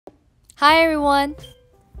Hi everyone!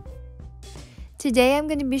 Today I'm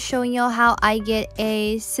going to be showing y'all how I get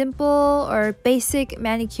a simple or basic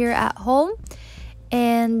manicure at home,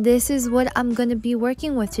 and this is what I'm going to be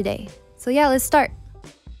working with today. So yeah, let's start.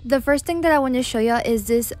 The first thing that I want to show y'all is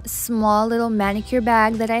this small little manicure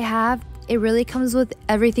bag that I have. It really comes with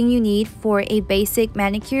everything you need for a basic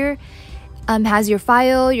manicure. Has your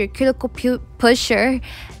file, your cuticle pusher,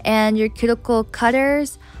 and your cuticle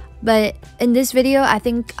cutters. But in this video, I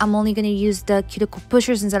think I'm only going to use the cuticle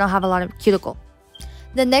pusher since I don't have a lot of cuticle.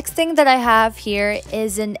 The next thing that I have here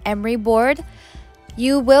is an emery board.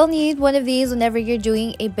 You will need one of these whenever you're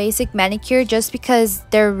doing a basic manicure just because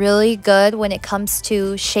they're really good when it comes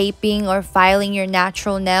to shaping or filing your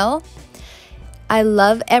natural nail. I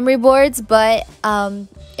love emery boards, but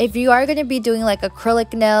if you are going to be doing like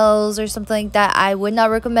acrylic nails or something like that, I would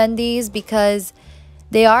not recommend these because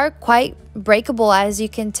they are quite breakable, as you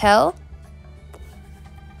can tell.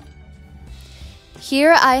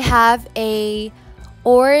 Here I have a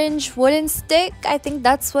orange wooden stick. I think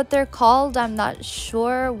that's what they're called. I'm not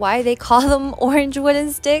sure why they call them orange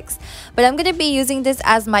wooden sticks, but I'm going to be using this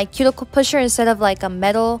as my cuticle pusher instead of like a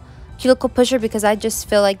metal cuticle pusher because I just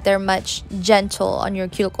feel like they're much gentle on your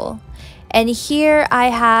cuticle. And here I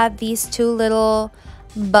have these two little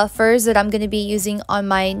buffers that I'm going to be using on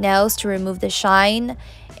my nails to remove the shine,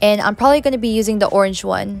 and I'm probably going to be using the orange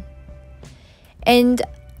one. And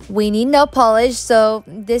we need nail polish, so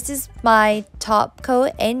this is my top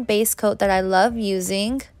coat and base coat that I love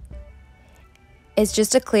using. It's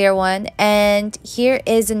just a clear one, and here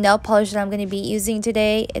is a nail polish that I'm going to be using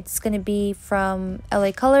today. It's going to be from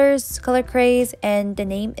LA Colors, Color Craze, and the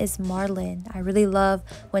name is Marlin. I really love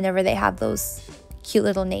whenever they have those cute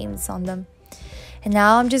little names on them. And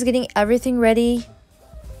now I'm just getting everything ready.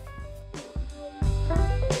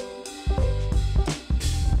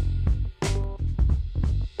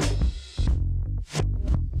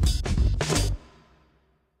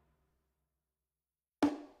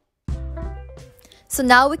 So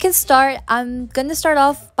now we can start. I'm gonna start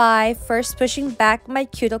off by first pushing back my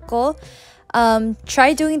cuticle.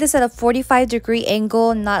 Try doing this at a 45-degree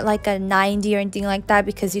angle, not like a 90 or anything like that,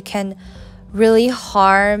 because you can really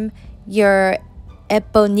harm your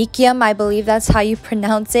eponychium. I believe that's how you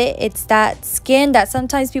pronounce it. It's that skin that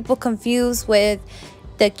sometimes people confuse with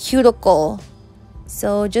the cuticle.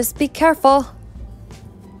 So just be careful.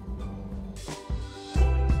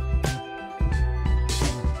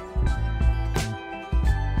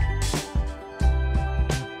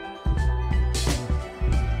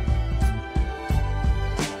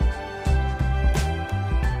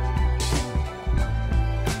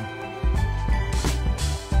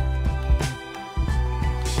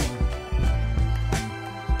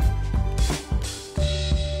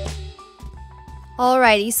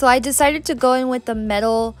 Alrighty, so I decided to go in with the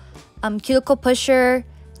metal cuticle pusher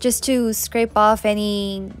just to scrape off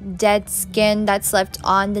any dead skin that's left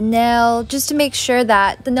on the nail, just to make sure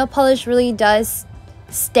that the nail polish really does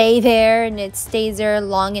stay there and it stays there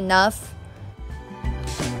long enough.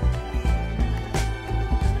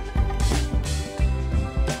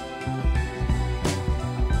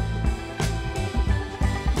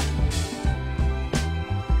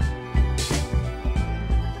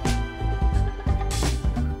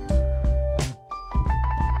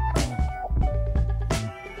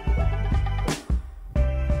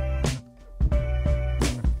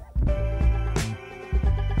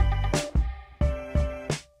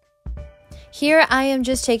 Here I am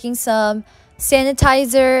just taking some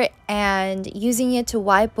sanitizer and using it to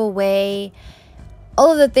wipe away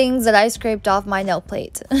all of the things that I scraped off my nail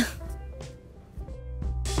plate.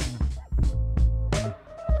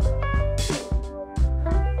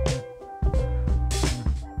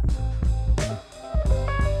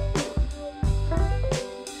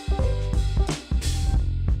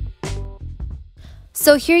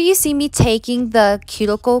 So here you see me taking the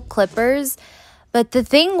cuticle clippers, but the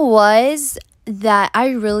thing was that I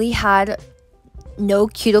really had no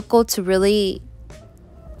cuticle to really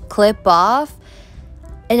clip off.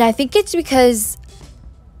 And I think it's because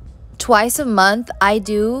twice a month I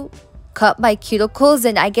do cut my cuticles,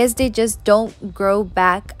 and I guess they just don't grow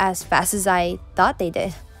back as fast as I thought they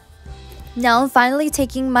did. Now I'm finally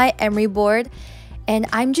taking my emery board and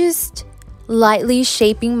I'm just lightly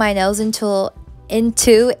shaping my nails into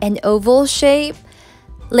an oval shape.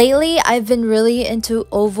 Lately, I've been really into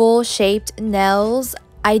oval shaped nails.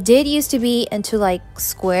 I did used to be into like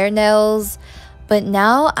square nails, but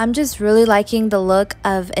now I'm just really liking the look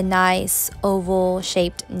of a nice oval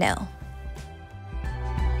shaped nail.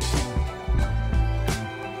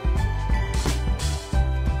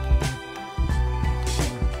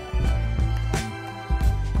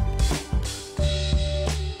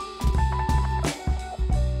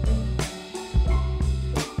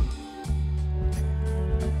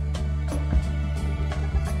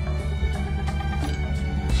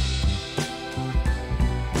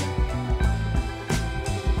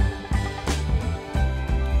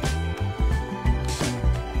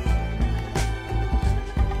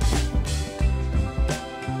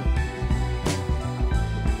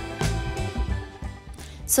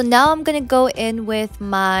 So now I'm gonna go in with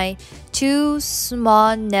my 2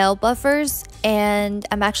 small nail buffers, and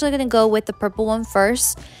I'm actually gonna go with the purple one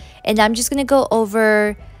first, and I'm just gonna go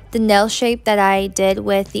over the nail shape that I did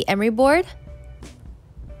with the emery board.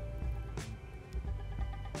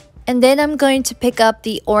 And then I'm going to pick up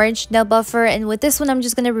the orange nail buffer, and with this one I'm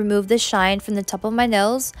just gonna remove the shine from the top of my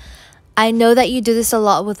nails. I know that you do this a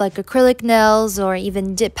lot with like acrylic nails or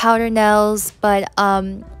even dip powder nails, but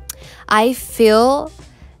I feel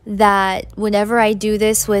that whenever I do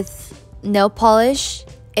this with nail polish,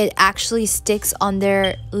 it actually sticks on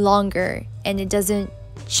there longer and it doesn't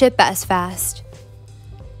chip as fast.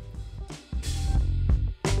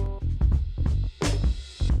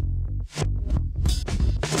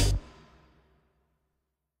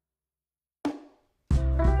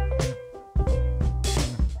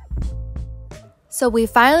 So we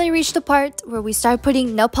finally reached the part where we start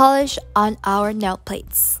putting nail polish on our nail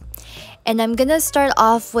plates. And I'm gonna start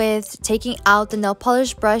off with taking out the nail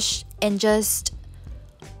polish brush and just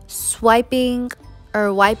swiping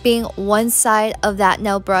or wiping one side of that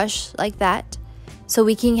nail brush like that, so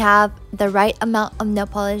we can have the right amount of nail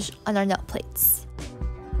polish on our nail plates.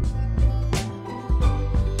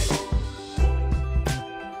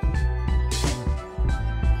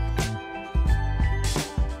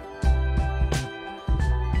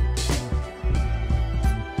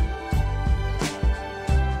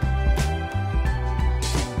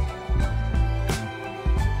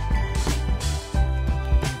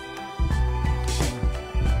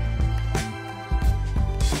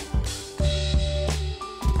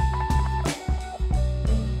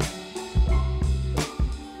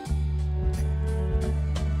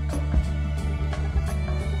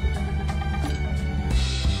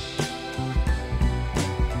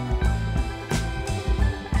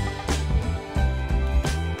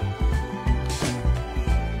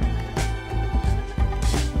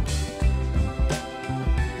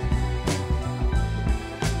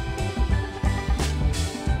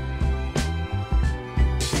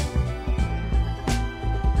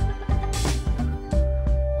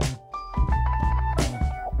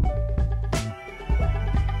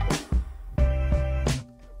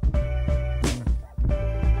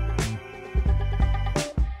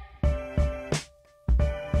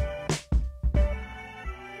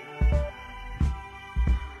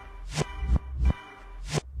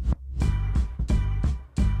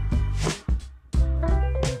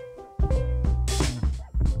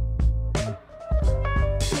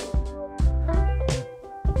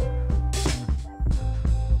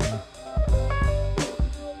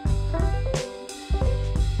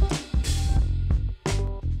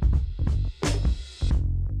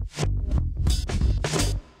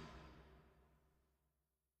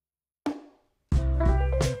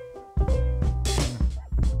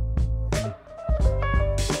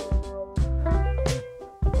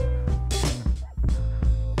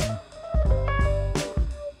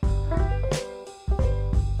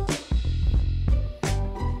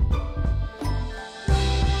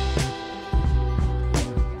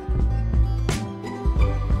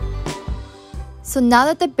 So now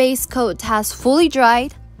that the base coat has fully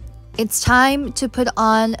dried, it's time to put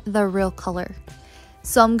on the real color.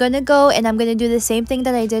 So I'm gonna go and I'm gonna do the same thing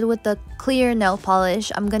that I did with the clear nail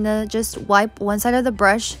polish. I'm gonna just wipe one side of the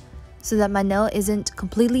brush so that my nail isn't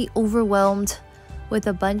completely overwhelmed with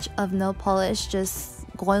a bunch of nail polish just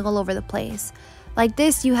going all over the place. Like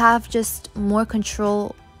this, you have just more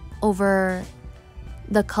control over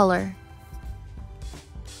the color.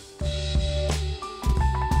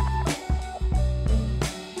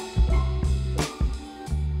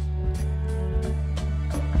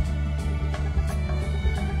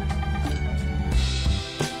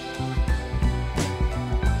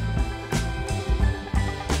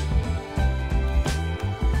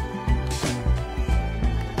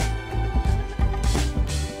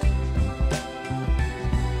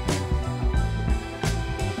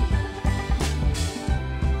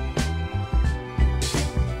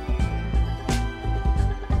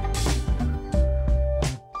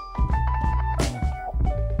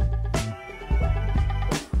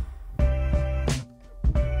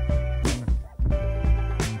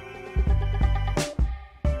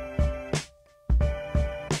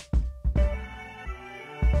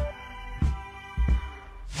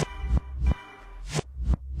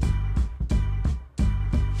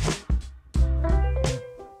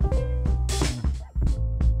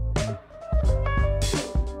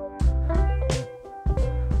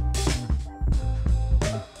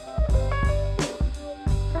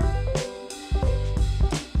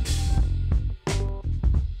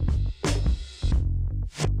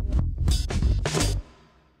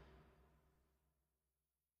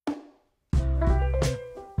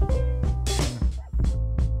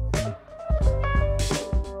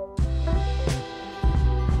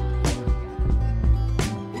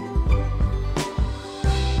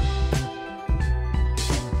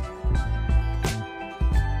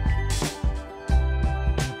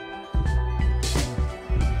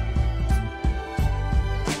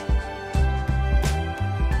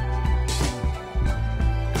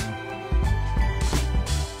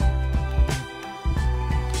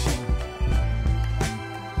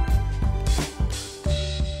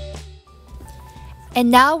 And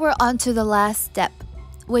now we're on to the last step,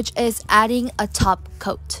 which is adding a top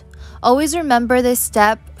coat. Always remember this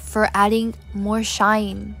step for adding more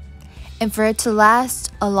shine and for it to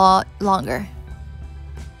last a lot longer.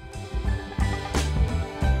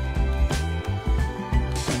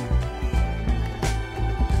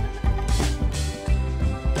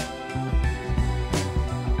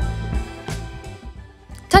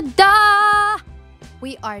 Ta-da!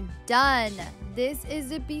 We are done. This is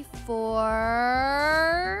the before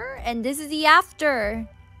and this is the after.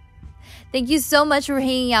 Thank you so much for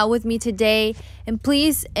hanging out with me today, and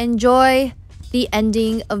please enjoy the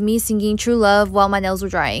ending of me singing True Love while my nails were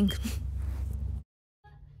drying.